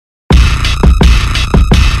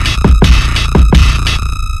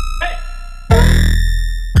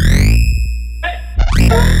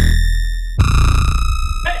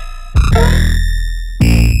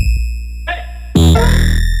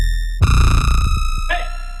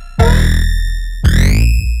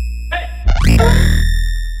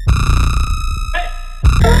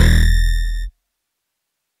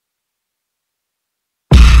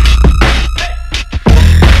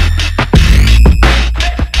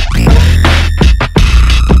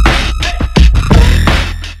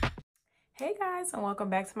welcome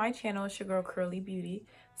back to my channel. It's your girl CurlyBeauty.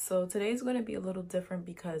 So today's going to be a little different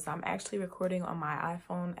because I'm actually recording on my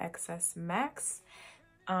iPhone XS Max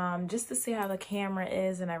just to see how the camera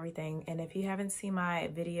is and everything. And if you haven't seen my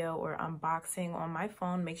video or unboxing on my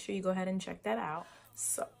phone, make sure you go ahead and check that out.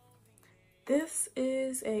 So this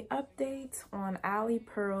is a update on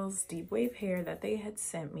Alipearl's deep wave hair that they had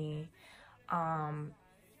sent me.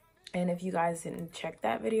 And if you guys didn't check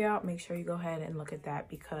that video out, make sure you go ahead and look at that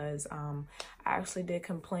because I actually did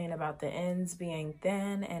complain about the ends being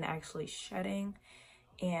thin and actually shedding.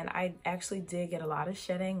 And I actually did get a lot of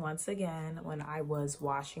shedding once again when I was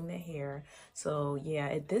washing the hair. So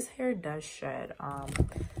yeah, this hair does shed.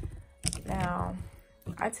 Now,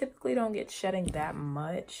 I typically don't get shedding that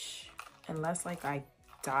much unless like I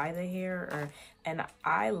dye the hair and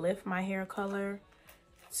I lift my hair color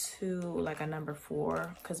to like a number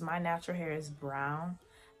 4 because my natural hair is brown,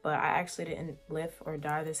 but I actually didn't lift or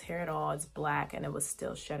dye this hair at all. It's black and it was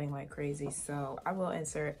still shedding like crazy. So I will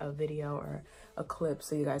insert a video or a clip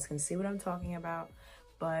so you guys can see what I'm talking about.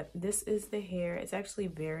 But this is the hair. It's actually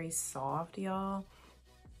very soft, y'all.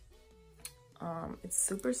 It's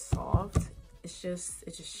super soft. It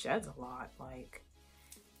just sheds a lot. Like,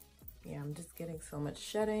 yeah, I'm just getting so much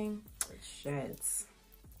shedding. It sheds.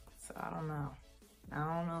 So I don't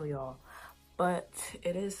know, y'all, but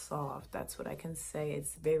it is soft. That's what I can say.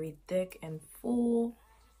 It's very thick and full.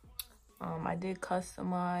 I did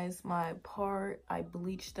customize my part. I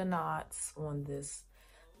bleached the knots on this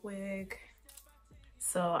wig.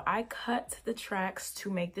 So I cut the tracks to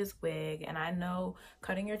make this wig, and I know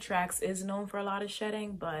cutting your tracks is known for a lot of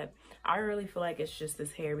shedding, but I really feel like it's just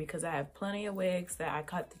this hair because I have plenty of wigs that I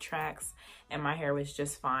cut the tracks and my hair was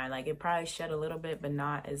just fine. Like, it probably shed a little bit, but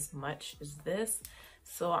not as much as this.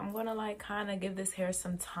 So I'm gonna like kind of give this hair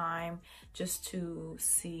some time just to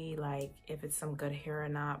see like if it's some good hair or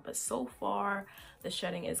not. But so far the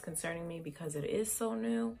shedding is concerning me because it is so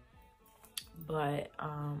new. But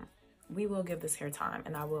we will give this hair time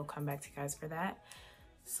and I will come back to you guys for that.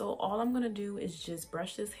 So all I'm gonna do is just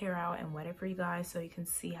brush this hair out and wet it for you guys so you can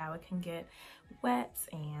see how it can get wet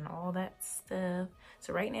and all that stuff.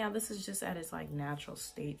 So right now this is just at its like natural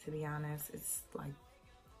state, to be honest. It's like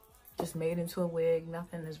just made into a wig.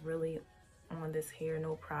 Nothing is really on this hair,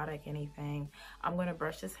 no product, anything. I'm gonna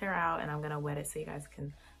brush this hair out and I'm gonna wet it so you guys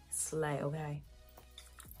can slay, okay?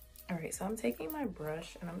 All right, so I'm taking my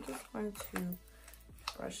brush and I'm just going to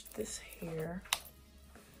brush this hair.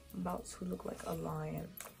 I'm about to look like a lion.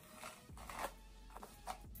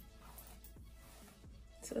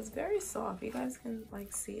 So it's very soft. You guys can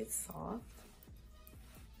like see it's soft.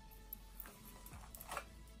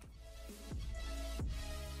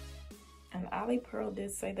 And Alipearl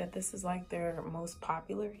did say that this is like their most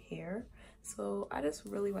popular hair. So I just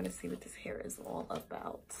really want to see what this hair is all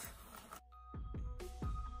about.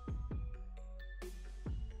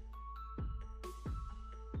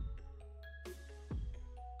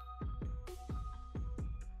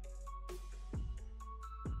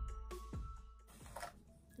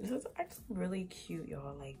 This is actually really cute,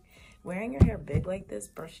 y'all. Like, wearing your hair big like this,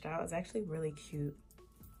 brushed out, is actually really cute.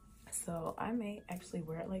 So I may actually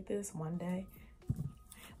wear it like this one day.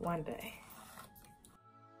 One day.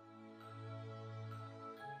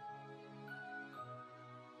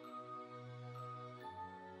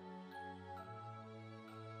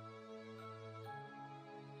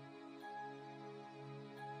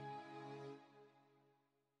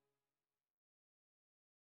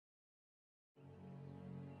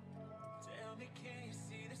 Tell me, can you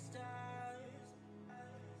see the stars?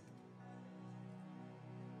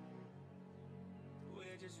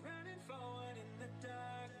 We're just running forward in the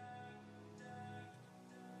dark.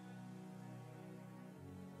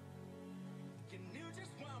 Can you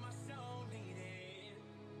just want my soul needed?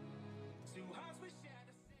 Two hearts we share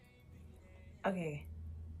the same. Okay,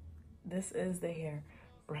 this is the hair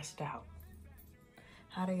brushed out.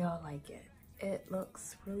 How do y'all like it? It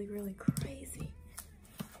looks really, really crazy.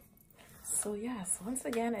 So yes, once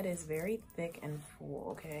again, it is very thick and full,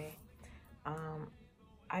 okay?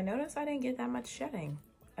 I noticed I didn't get that much shedding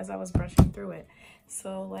as I was brushing through it.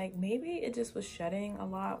 So like maybe it just was shedding a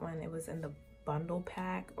lot when it was in the bundle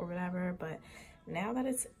pack or whatever, but now that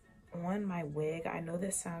it's on my wig, I know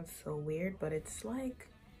this sounds so weird, but it's like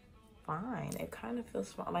fine. It kind of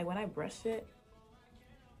feels fine. Like when I brushed it,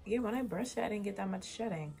 yeah, when I brushed it, I didn't get that much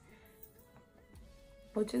shedding,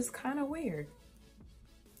 which is kind of weird.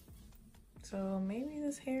 So maybe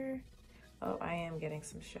this hair, oh, I am getting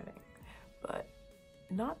some shedding, but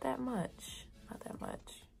not that much, not that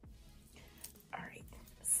much. All right,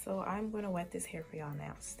 so I'm gonna wet this hair for y'all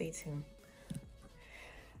now. Stay tuned.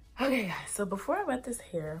 Okay guys, so before I wet this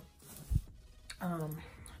hair,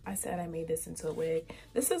 I said I made this into a wig.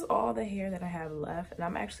 This is all the hair that I have left, and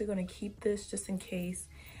I'm actually going to keep this just in case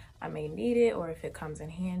I may need it or if it comes in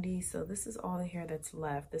handy. So this is all the hair that's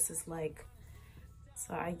left. This is like,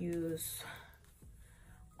 so I use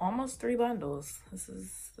almost 3 bundles. This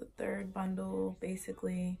is the 3rd bundle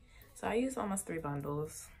basically. So I use almost 3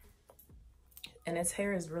 bundles, and its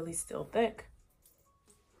hair is really still thick.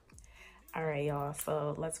 All right, y'all,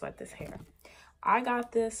 so let's wet this hair. I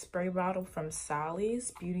got this spray bottle from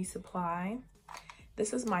Sally's Beauty Supply.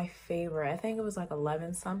 This is my favorite. I think it was like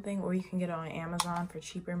 11 something, or you can get it on Amazon for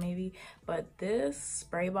cheaper maybe. But this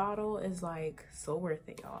spray bottle is like so worth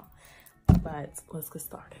it, y'all. But let's get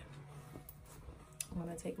started. I'm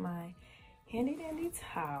gonna take my handy dandy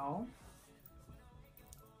towel.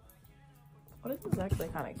 Oh, this is actually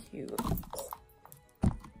kind of cute.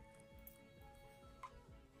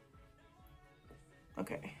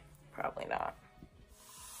 Okay, probably not.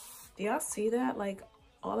 Do y'all see that? Like,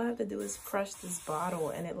 all I have to do is crush this bottle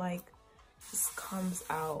and it like just comes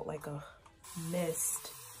out like a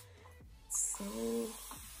mist. It's so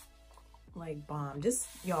like bomb. Just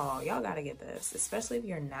y'all gotta get this, especially if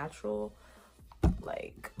you're natural.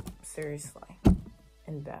 Like, seriously,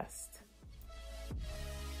 invest.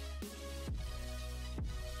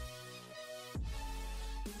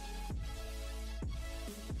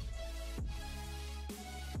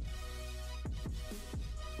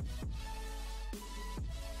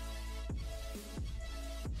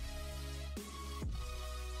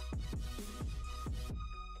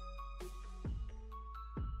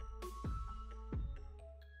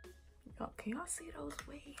 Can y'all see those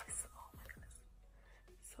waves? Oh my goodness,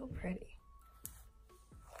 so pretty.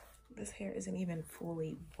 This hair isn't even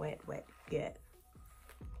fully wet yet.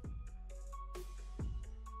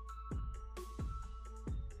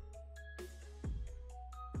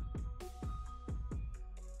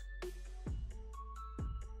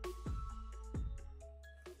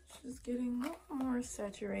 Just getting a little more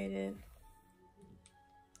saturated.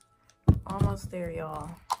 Almost there, y'all.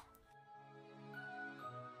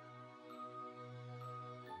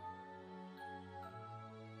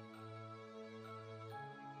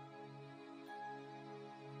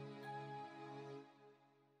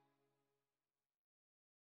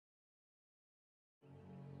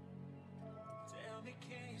 Tell me,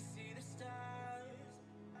 can you see the stars?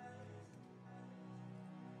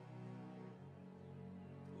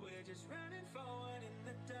 We're just running forward in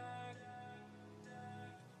the dark.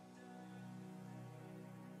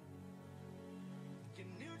 You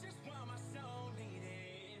knew just what my soul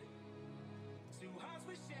needed. 2 hearts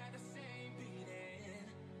we share the same beating.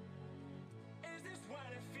 Is this what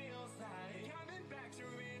it feels like? Coming back to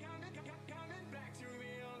real, coming back to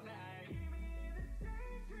real life.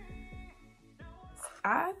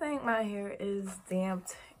 I think my hair is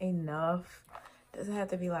damped enough. Doesn't have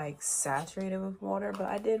to be like saturated with water, but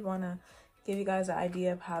I did want to give you guys an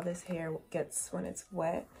idea of how this hair gets when it's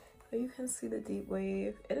wet. So you can see the deep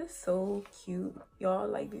wave. It is so cute, y'all.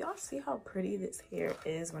 Like, do y'all see how pretty this hair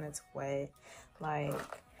is when it's wet? Like,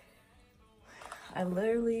 I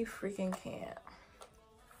literally freaking can't.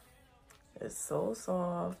 It's so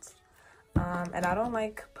soft. And I don't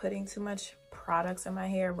like putting too much products in my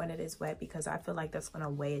hair when it is wet because I feel like that's gonna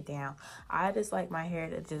weigh it down. I just like my hair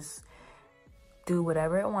to just do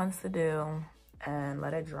whatever it wants to do and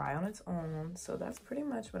let it dry on its own. So that's pretty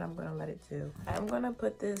much what I'm gonna let it do. I'm gonna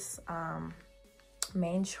put this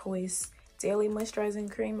Main Choice Daily Moisturizing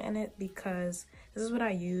Cream in it because this is what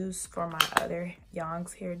I use for my other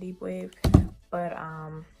Young's Hair Deep Wave. But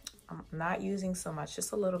I'm not using so much,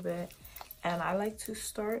 just a little bit. And I like to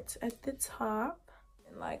start at the top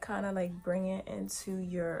and like kind of like bring it into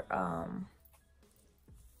your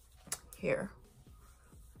hair.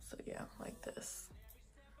 So yeah, like this.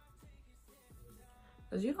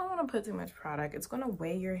 Because you don't want to put too much product. It's going to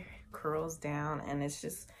weigh your curls down and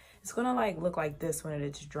it's going to like look like this when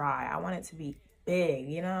it's dry. I want it to be big,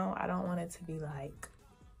 you know? I don't want it to be like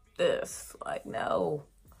this. Like, no.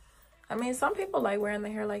 I mean, some people like wearing the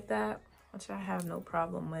hair like that, which I have no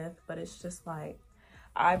problem with, but it's just like,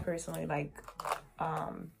 I personally like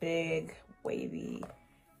big, wavy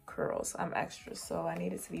curls. I'm extra, so I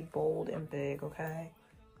need it to be bold and big, okay?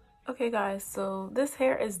 Okay, guys, so this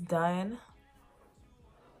hair is done.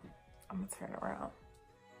 I'm gonna turn around.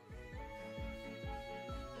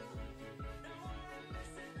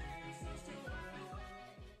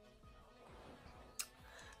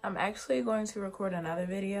 I'm actually going to record another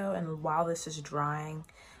video, and while this is drying,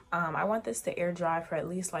 I want this to air dry for at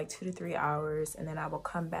least like 2 to 3 hours, and then I will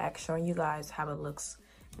come back showing you guys how it looks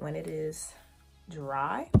when it is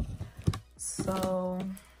dry. So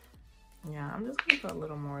Yeah, I'm just gonna put a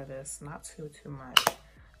little more of this, not too much,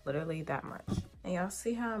 literally that much. And y'all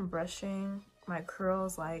see how I'm brushing my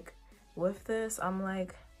curls? Like with this, I'm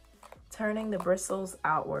like turning the bristles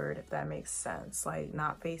outward, if that makes sense, like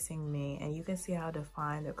not facing me. And you can see how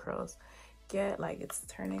defined the curls get. Like it's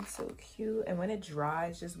turning so cute. And when it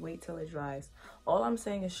dries, just wait till it dries. All I'm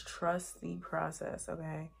saying is trust the process,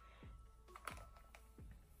 okay?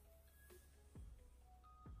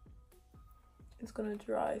 It's gonna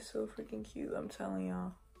dry so freaking cute, I'm telling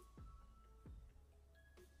y'all.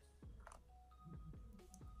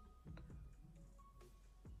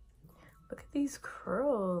 Look at these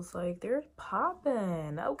curls, like they're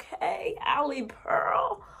popping. Okay,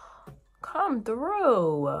 Alipearl, come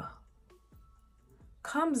through.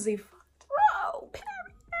 Come the fuck through,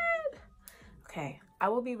 period. Okay, I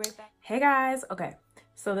will be right back. Hey guys, okay,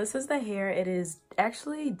 so this is the hair. It is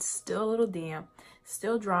actually still a little damp,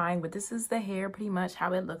 still drying, but this is the hair pretty much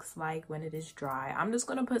how it looks like when it is dry. I'm just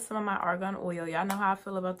gonna put some of my Argan Oil. Y'all know how I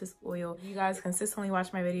feel about this oil. You guys consistently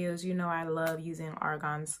watch my videos, you know I love using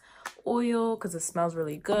Argan's oil because it smells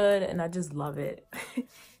really good and I just love it.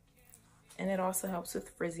 And it also helps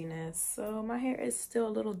with frizziness. So my hair is still a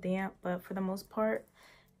little damp, but for the most part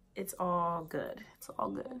it's all good. It's all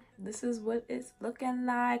good. This is what it's looking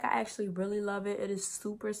like. I actually really love it. It is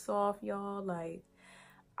super soft, y'all. Like,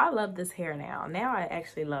 I love this hair now. Now I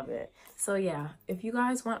actually love it. So yeah, if you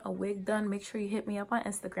guys want a wig done, make sure you hit me up on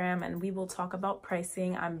Instagram and we will talk about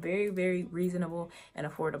pricing. I'm very, very reasonable and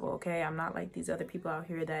affordable, okay? I'm not like these other people out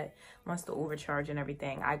here that wants to overcharge and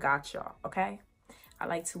everything. I got y'all, okay? I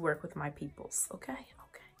like to work with my peoples, okay?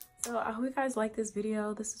 So I hope you guys like this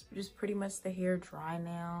video. This is just pretty much the hair dry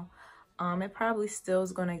now. It probably still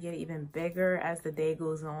is gonna get even bigger as the day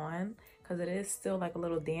goes on because it is still like a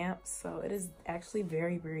little damp. So it is actually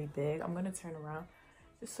very, very big. I'm gonna turn around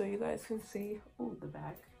just so you guys can see. Ooh, the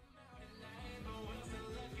back.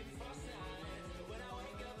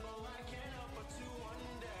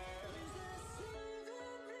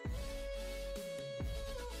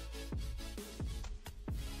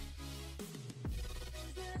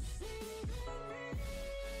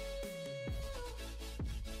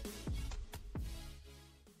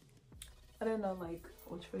 I don't know like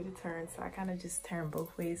which way to turn, so I kind of just turn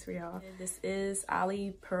both ways for y'all. This is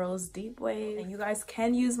Alipearl's deep wave, and you guys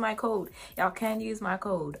can use my code. Y'all can use my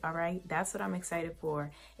code, all right? That's what I'm excited for.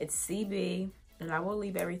 It's CB, and I will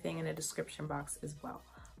leave everything in the description box as well.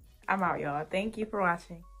 I'm out, y'all. Thank you for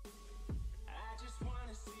watching.